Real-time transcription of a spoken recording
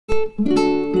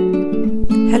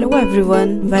Hello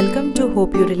everyone, welcome to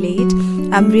Hope You Relate.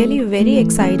 I'm really very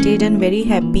excited and very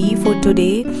happy for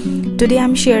today. Today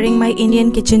I'm sharing my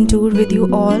Indian kitchen tour with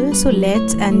you all. So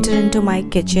let's enter into my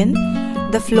kitchen.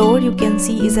 The floor you can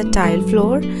see is a tile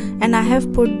floor and I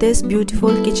have put this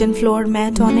beautiful kitchen floor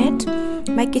mat on it.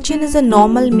 My kitchen is a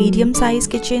normal medium size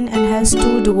kitchen and has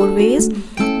two doorways.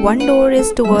 One door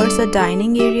is towards the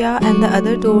dining area and the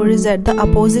other door is at the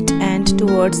opposite end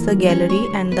towards the gallery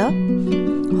and the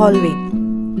hallway.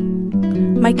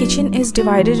 My kitchen is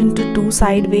divided into two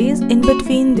sideways. In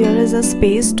between there is a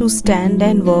space to stand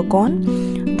and work on.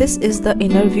 This is the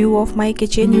inner view of my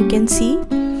kitchen. You can see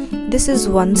this is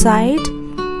one side.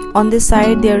 On this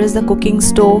side there is the cooking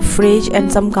stove, fridge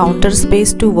and some counter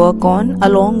space to work on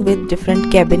along with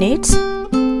different cabinets.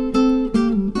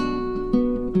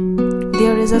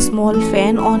 There is a small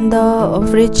fan on the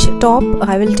fridge top.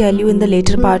 I will tell you in the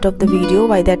later part of the video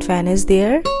why that fan is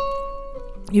there.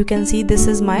 You can see this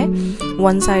is my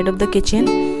one side of the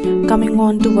kitchen. Coming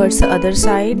on towards the other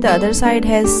side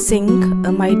has sink,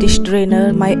 my dish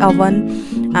drainer, my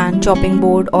oven and chopping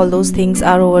board. All those things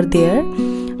are over there.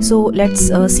 So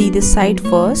let's see this side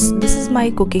first. This is my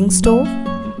cooking stove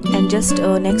and just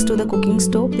next to the cooking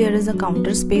stove there is a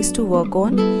counter space to work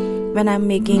on. When I'm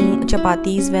making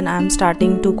chapatis, when I'm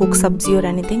starting to cook sabzi or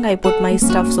anything, I put my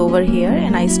stuffs over here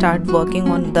and I start working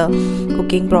on the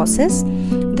cooking process.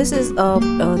 This is the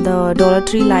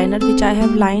 $3 liner which I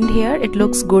have lined here. It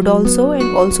looks good also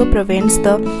and also prevents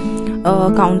the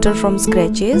counter from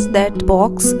scratches. That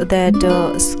box,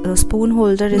 that spoon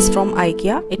holder is from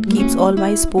IKEA. It keeps all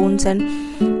my spoons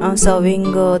and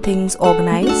serving things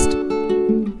organized.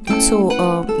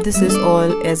 So this is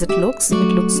all as it looks.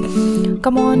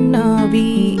 Come on,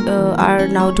 we are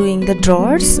now doing the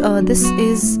drawers. This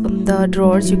is the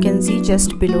drawers you can see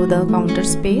just below the counter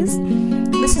space.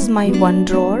 This is my one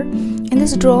drawer. In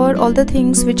this drawer all the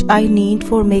things which I need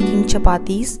for making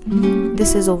chapatis,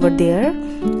 this is over there.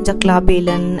 Jakla,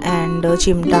 belan and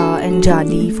chimta and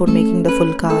jali for making the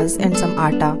fulkas and some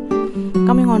atta.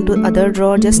 Coming on to other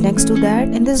drawer just next to that.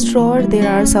 In this drawer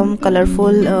there are some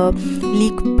colorful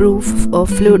leak-proof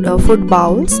food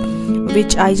bowls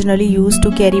which I generally use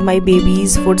to carry my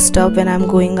baby's food stuff when I'm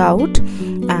going out.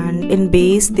 And in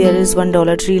base there is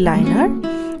 $1 liner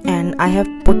and I have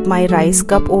put my rice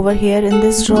cup over here in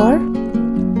this drawer.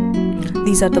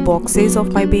 These are the boxes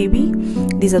of my baby.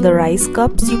 These are the rice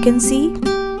cups you can see.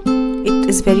 It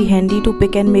is very handy to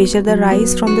pick and measure the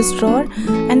rice from this drawer.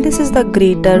 And this is the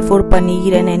grater for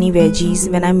paneer and any veggies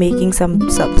when I'm making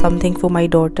something for my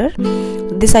daughter.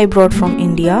 This I brought from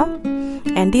India.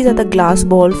 And these are the glass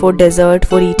bowl for dessert,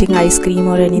 for eating ice cream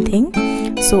or anything.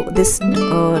 So this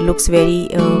looks very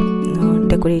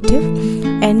decorative.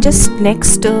 And just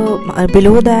next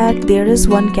below that there is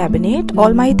one cabinet.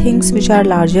 All my things which are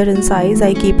larger in size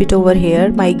I keep it over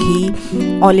here. My ghee,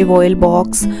 olive oil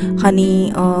box,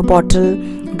 honey bottle,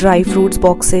 dry fruits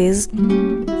boxes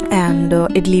and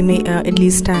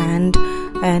idli stand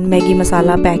and Maggi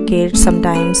masala packet.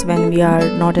 Sometimes when we are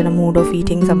not in a mood of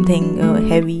eating something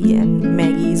heavy and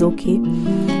Maggi is okay.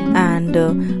 And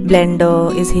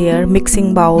blender is here.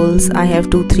 Mixing bowls, I have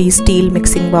 2-3 steel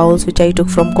mixing bowls which I took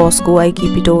from Costco. I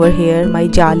keep it over here. My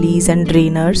jalis and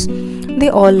drainers, they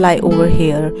all lie over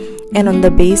here. And on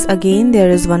the base again there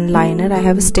is one liner I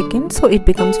have stick in, so it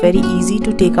becomes very easy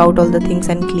to take out all the things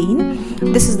and clean.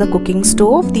 This is the cooking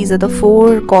stove. These are the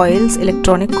 4 coils,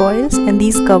 electronic coils, and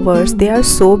these covers, they are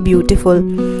so beautiful.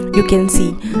 You can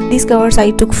see these covers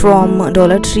I took from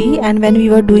Dollar Tree, and when we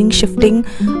were doing shifting,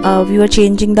 we were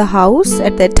changing the house.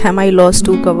 At that time I lost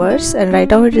 2 covers and right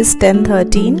now it is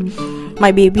 10:13.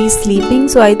 My baby is sleeping,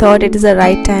 so I thought it is the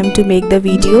right time to make the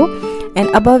video. And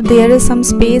above there is some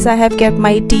space. I have kept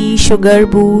my tea, sugar,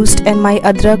 boost and my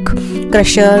adrak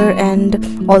crusher and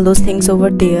all those things over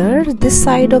there. This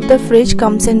side of the fridge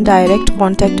comes in direct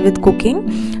contact with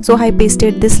cooking, so I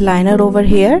pasted this liner over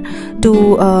here to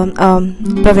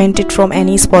prevent it from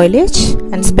any spoilage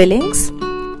and spillings.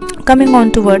 Coming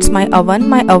on towards my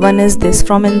oven is this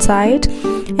from inside,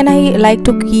 and I like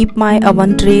to keep my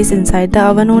oven trays inside the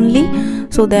oven only,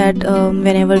 so that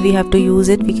whenever we have to use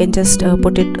it we can just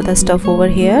put the stuff over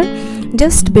here.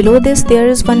 Just below this there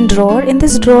is one drawer. In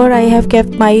this drawer I have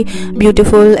kept my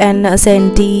beautiful and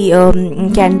scenty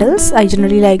candles. I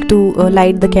generally like to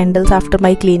light the candles after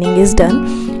my cleaning is done.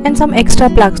 And some extra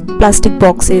plastic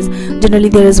boxes. Generally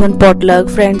there is one potluck,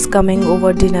 friends coming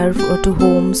over dinner to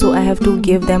home, so I have to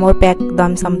give them or pack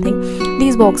them something.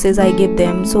 These boxes I give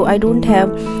them, so I don't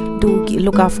have to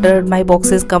look after my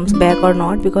boxes comes back or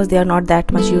not, because they are not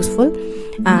that much useful.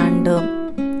 And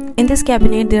In this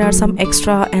cabinet there are some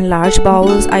extra and large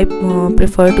bowls. I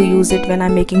prefer to use it when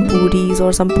I'm making puris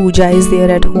or some puja is there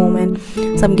at home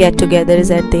and some get together is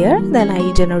at there, then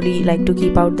I generally like to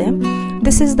keep out them.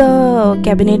 This is the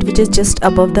cabinet which is just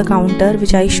above the counter,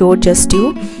 which I showed just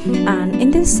you, and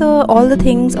in this all the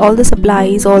things, all the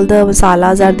supplies, all the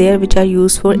masalas are there which are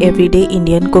used for everyday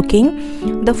Indian cooking.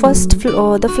 The first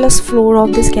floor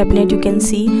of this cabinet, you can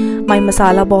see my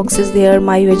masala box is there,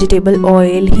 my vegetable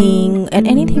oil, hing and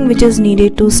anything which is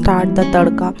needed to start the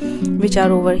tadka, which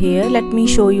are over here. Let me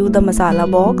show you the masala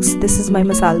box. This is my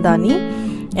masaldani,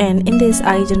 and in this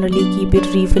I generally keep it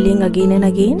refilling again and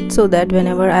again, so that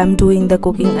whenever I am doing the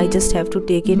cooking I just have to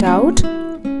take it out.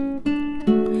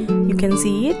 You can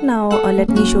see it now. Let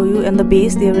me show you. In the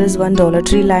base there is one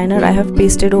daughter.I liner I have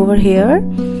pasted over here,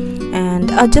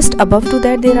 and just above to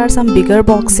that there are some bigger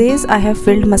boxes. I have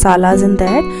filled masalas in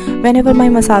that. Whenever my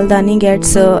masaldani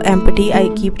gets empty, I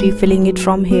keep refilling it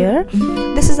from here.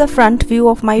 This is the front view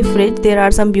of my fridge. There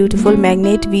are some beautiful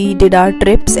magnet. We did our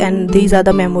trips and these are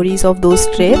the memories of those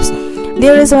trips.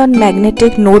 There is one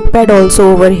magnetic notepad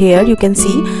also over here. You can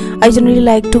see I generally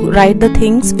like to write the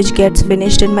things which gets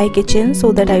finished in my kitchen,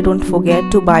 so that I don't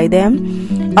forget to buy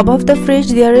them. Above the fridge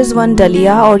there is one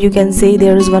dalia, or you can say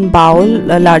there is one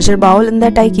bowl, a larger bowl. In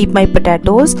that I keep my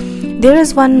potatoes. There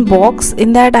is one box.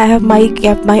 In that I have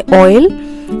kept my oil.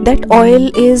 That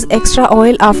oil is extra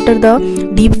oil after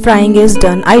the deep frying is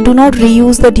done. I do not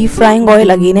reuse the deep frying oil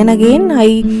again and again.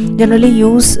 I generally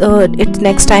use it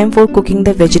next time for cooking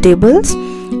the vegetables.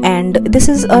 And this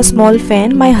is a small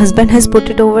fan. My husband has put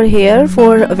it over here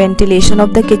for ventilation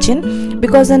of the kitchen,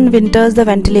 because in winters the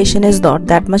ventilation is not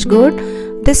that much good.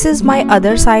 This is my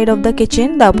other side of the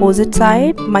kitchen, the opposite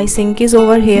side. My sink is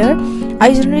over here.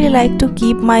 I generally like to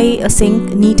keep my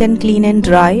sink neat and clean and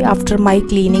dry after my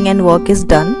cleaning and work is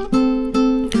done.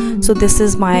 So this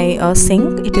is my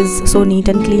sink. It is so neat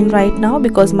and clean right now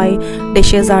because my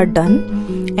dishes are done.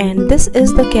 And this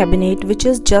is the cabinet which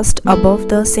is just above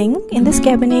the sink. In this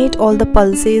cabinet all the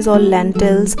pulses or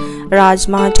lentils,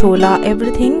 rajma, chola,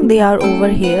 everything, they are over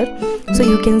here. So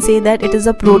you can say that it is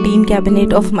a protein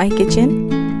cabinet of my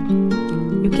kitchen.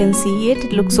 You can see it.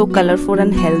 It looks so colorful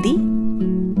and healthy.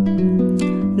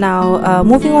 Now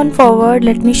moving on forward,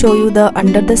 let me show you the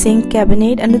under the sink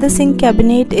cabinet. Under the sink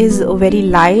cabinet is very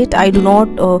light. I do not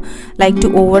like to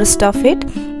overstuff it.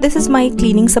 This is my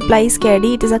cleaning supplies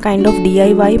caddy. It is a kind of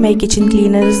DIY. My kitchen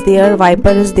cleaner is there,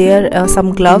 wiper is there,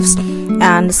 some gloves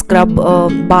and scrub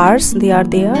bars, they are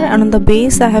there. And on the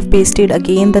base I have pasted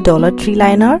again the daughter.I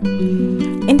liner.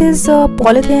 In this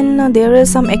polythene there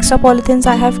is some extra polythenes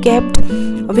I have kept,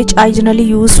 which I generally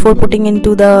use for putting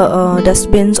into the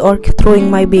dustbins or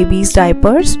throwing my baby's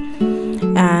diapers.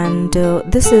 And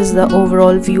this is the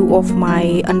overall view of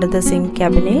my under the sink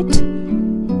cabinet.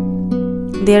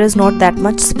 There is not that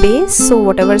much space, so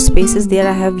whatever space is there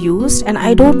I have used, and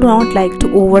I do not like to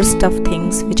overstuff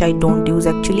things which I don't use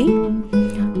actually.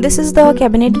 This is the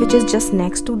cabinet which is just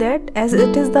next to that, as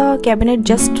it is the cabinet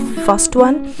just first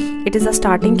one. It is a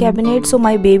starting cabinet, so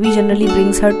my baby generally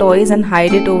brings her toys and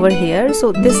hide it over here.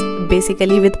 So this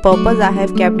basically with purpose I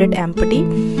have kept it empty,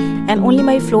 and only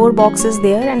my floor box is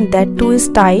there, and that too is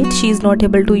tight. She is not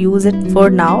able to use it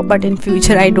for now, but in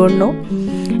future I don't know.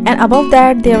 And above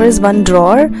that there is one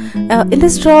drawer. In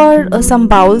this drawer some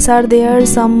bowls are there,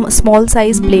 some small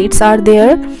size plates are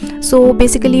there. So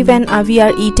basically when we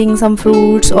are eating some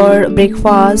fruits or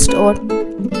breakfast or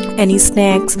any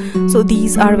snacks, so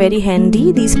these are very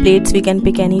handy. These plates we can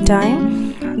pick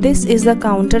anytime. This is the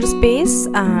counter space,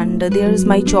 and there is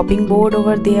my chopping board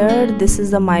over there. This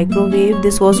is the microwave.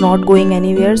 This was not going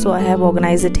anywhere, so I have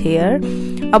organized it here.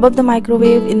 Above the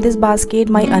microwave in this basket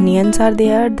my onions are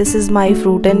there. This is my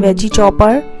fruit and veggie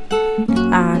chopper,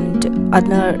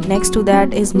 and next to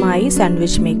that is my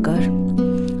sandwich maker.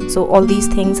 So all these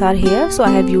things are here. So I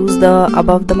have used the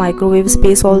above the microwave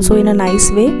space also in a nice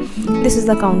way. This is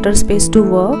the counter space to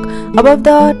work. Above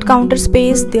the counter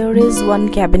space there is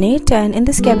one cabinet, and in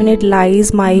this cabinet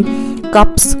lies my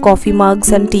cups, coffee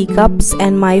mugs and teacups,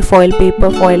 and my foil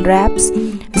paper, foil wraps,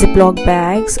 ziploc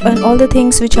bags, and all the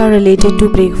things which are related to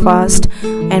breakfast,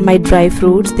 and my dry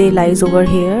fruits, they lies over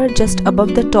here. Just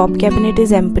above the top cabinet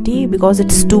is empty because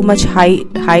it's too much height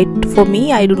for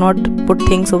me. I do not put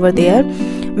things over there.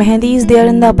 Mehendi is there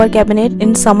in the upper cabinet.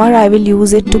 In summer I will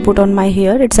use it to put on my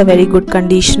hair. It's a very good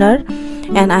conditioner.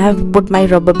 And I have put my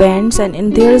rubber bands,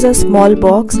 and there is a small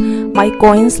box. My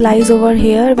coins lies over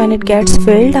here. When it gets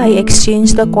filled I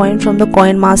exchange the coin from the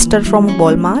coin master from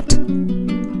Walmart.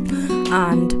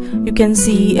 And you can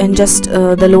see in just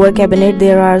the lower cabinet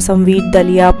there are some wheat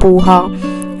dalia, poha,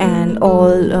 and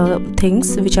all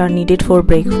things which are needed for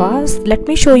breakfast. Let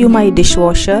me show you my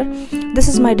dishwasher. This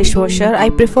is my dishwasher. I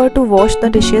prefer to wash the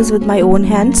dishes with my own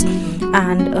hands,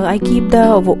 and I keep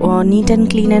the neat and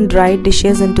clean and dried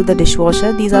dishes into the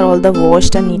dishwasher. These are all the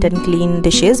washed and neat and clean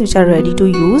dishes which are ready to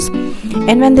use.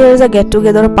 And when there is a get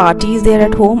together or parties there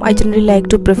at home, I generally like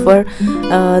to prefer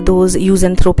those use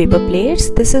and throw paper plates.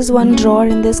 This is one drawer.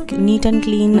 In this neat and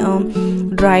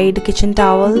clean dried kitchen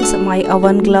towels, my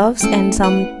oven gloves, and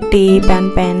some tape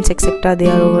and pens etc. they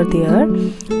are over there.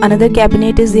 Another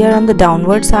cabinet is there on the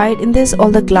downward side. In this,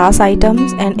 all the glass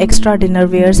items and extra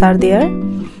dinnerwares are there,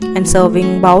 and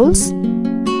serving bowls.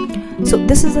 So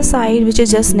this is the side which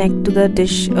is just next to the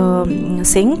dish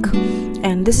sink,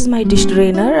 and this is my dish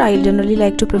drainer. I generally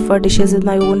like to prefer dishes with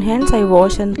my own hands. I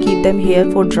wash and keep them here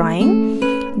for drying.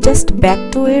 Just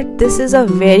back to it, this is a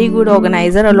very good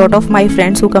organizer. A lot of my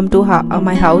friends who come to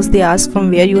my house, they ask from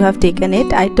where you have taken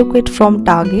it. I took it from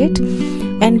Target,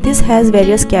 and this has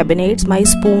various cabinets, my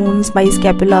spoons, my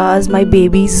scapulas, my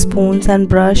baby's spoons and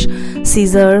brush,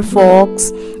 scissor,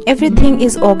 forks, everything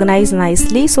is organized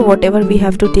nicely, so whatever we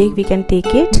have to take, we can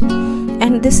take it.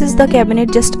 And this is the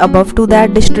cabinet just above to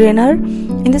that dish drainer.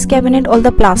 In this cabinet, all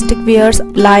the plastic wares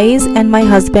lies, and my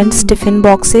husband's tiffin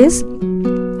boxes.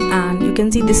 And you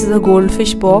can see this is a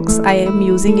goldfish box. I am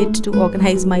using it to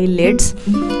organize my lids,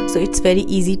 so it's very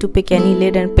easy to pick any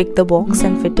lid and pick the box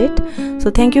and fit it. So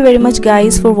thank you very much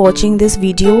guys for watching this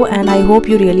video, and I hope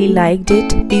you really liked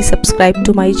it. Please subscribe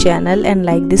to my channel and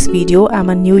like this video. I'm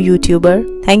a new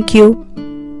YouTuber. Thank you.